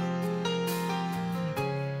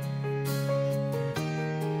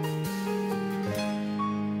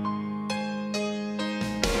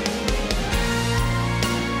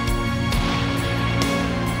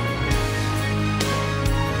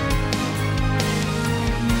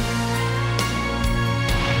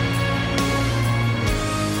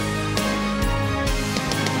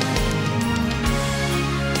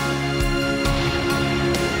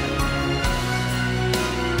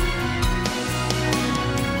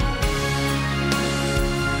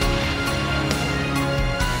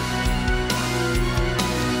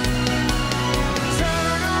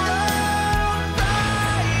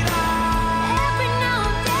 Every now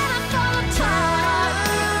and then I fall apart.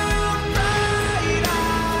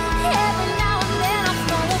 Every now and then I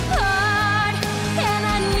fall apart. And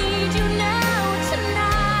I need you now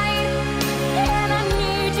tonight. And I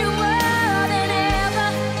need you more than ever.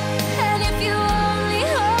 And if you only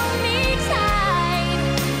hold me tight,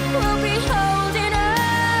 we'll be holding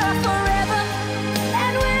up forever.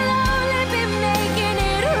 And we'll only be making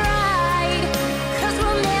it right. 'Cause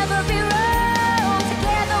we'll never be wrong.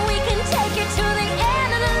 Together we can take it to the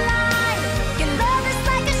end of the line. Your love is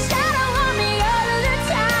like a shadow on me all of the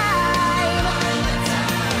time.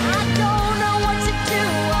 I don't know what to do.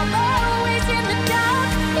 I'm always in the dark.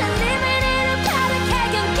 And living in a powder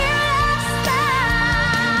keg and giving off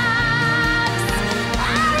sparks.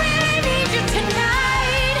 I really need you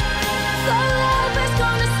tonight. For love is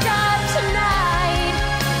gonna start tonight.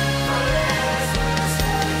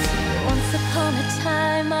 Once upon a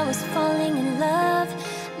time I was falling in love.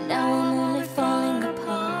 Now I'm only falling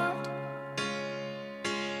apart.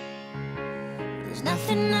 There's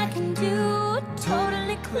nothing I can do. Total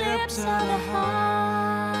eclipse of the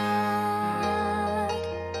heart.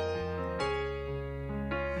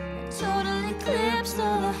 Total eclipse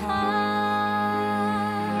of the heart.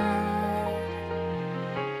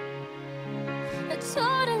 A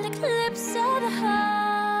total eclipse of the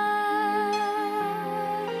heart.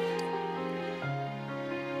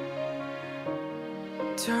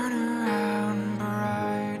 Turn around,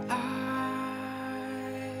 bright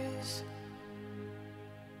eyes.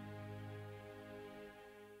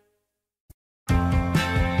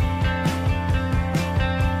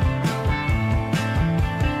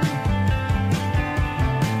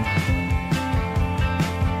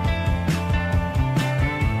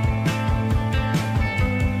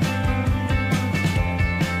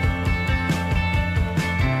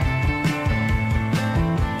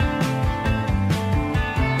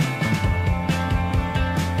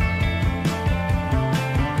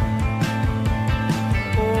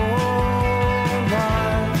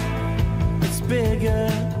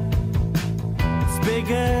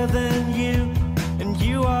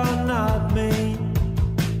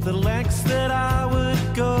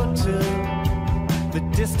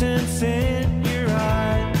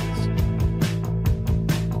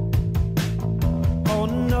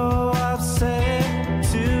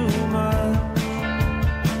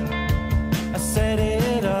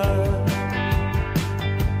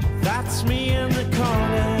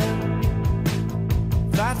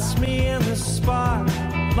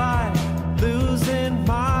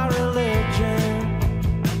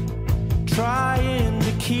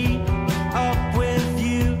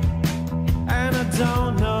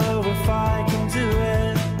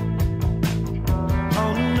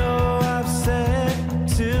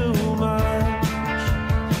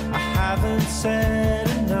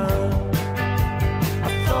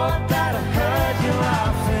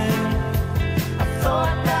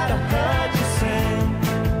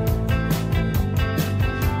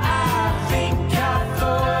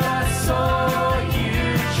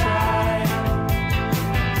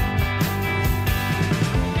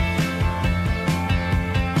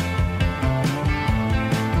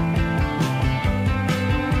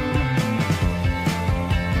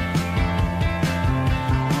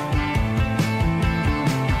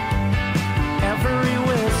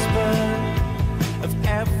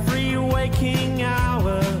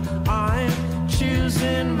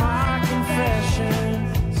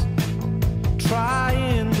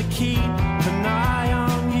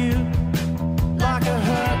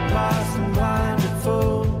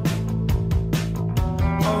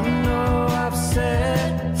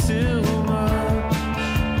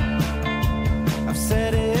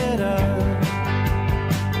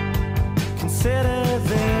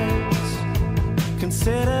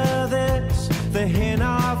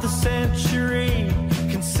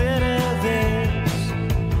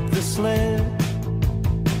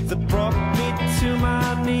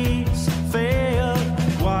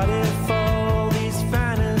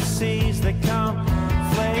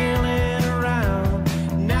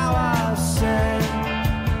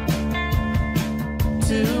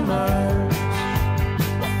 too much.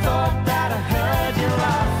 I thought that I heard you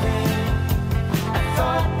laughing. I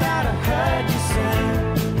thought that I heard you sing.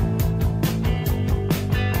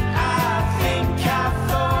 I think I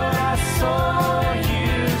thought I saw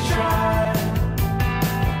you try.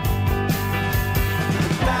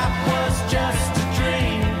 That was just a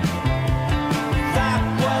dream. That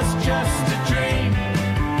was just a dream.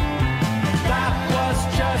 That was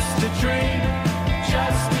just a dream.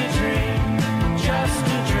 Just a dream. Just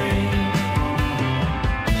a dream.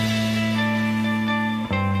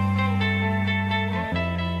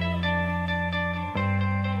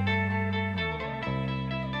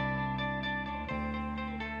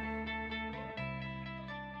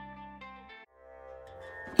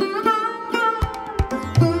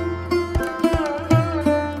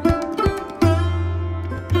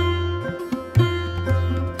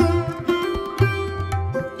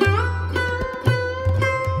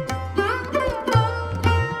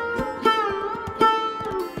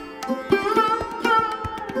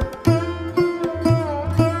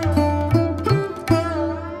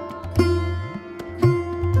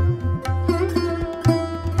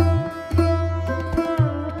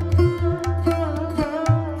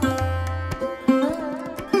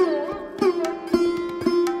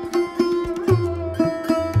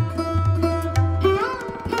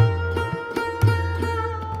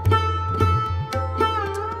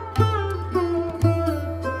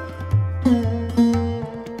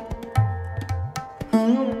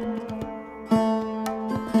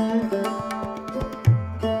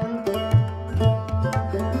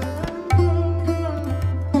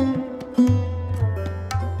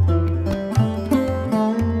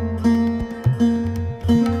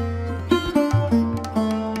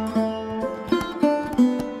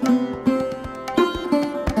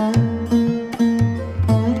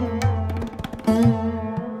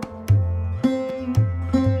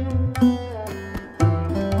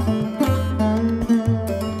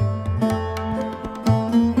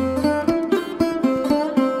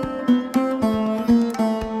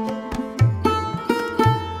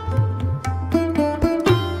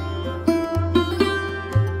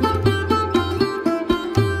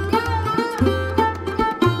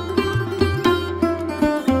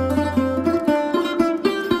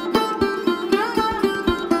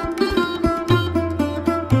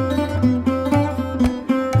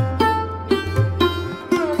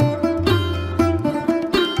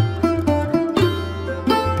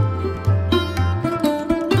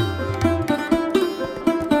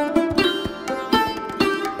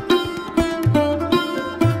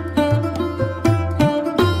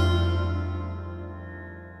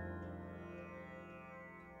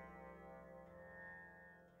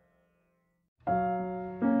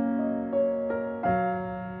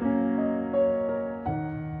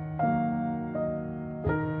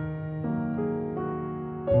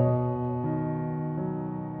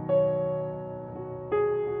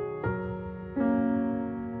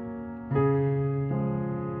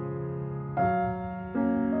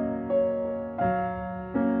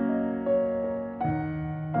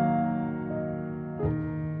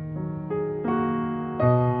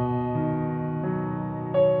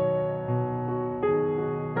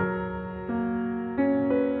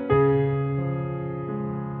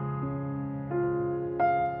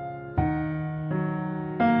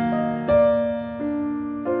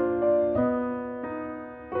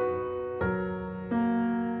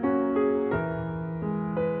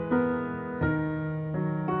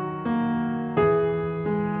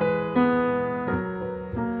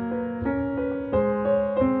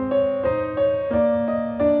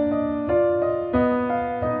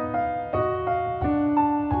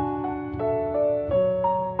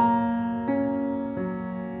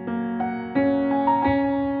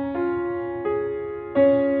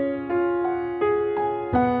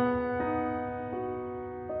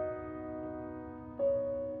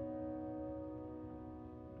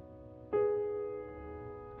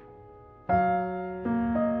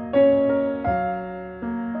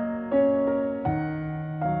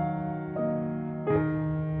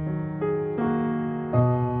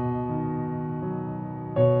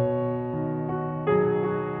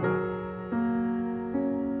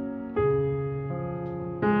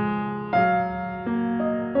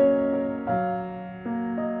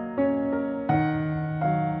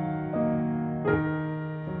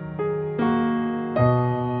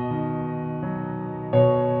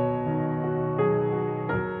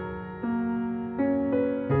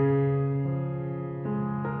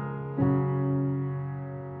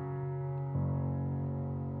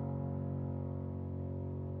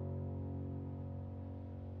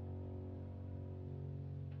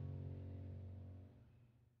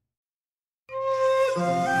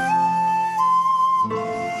 you.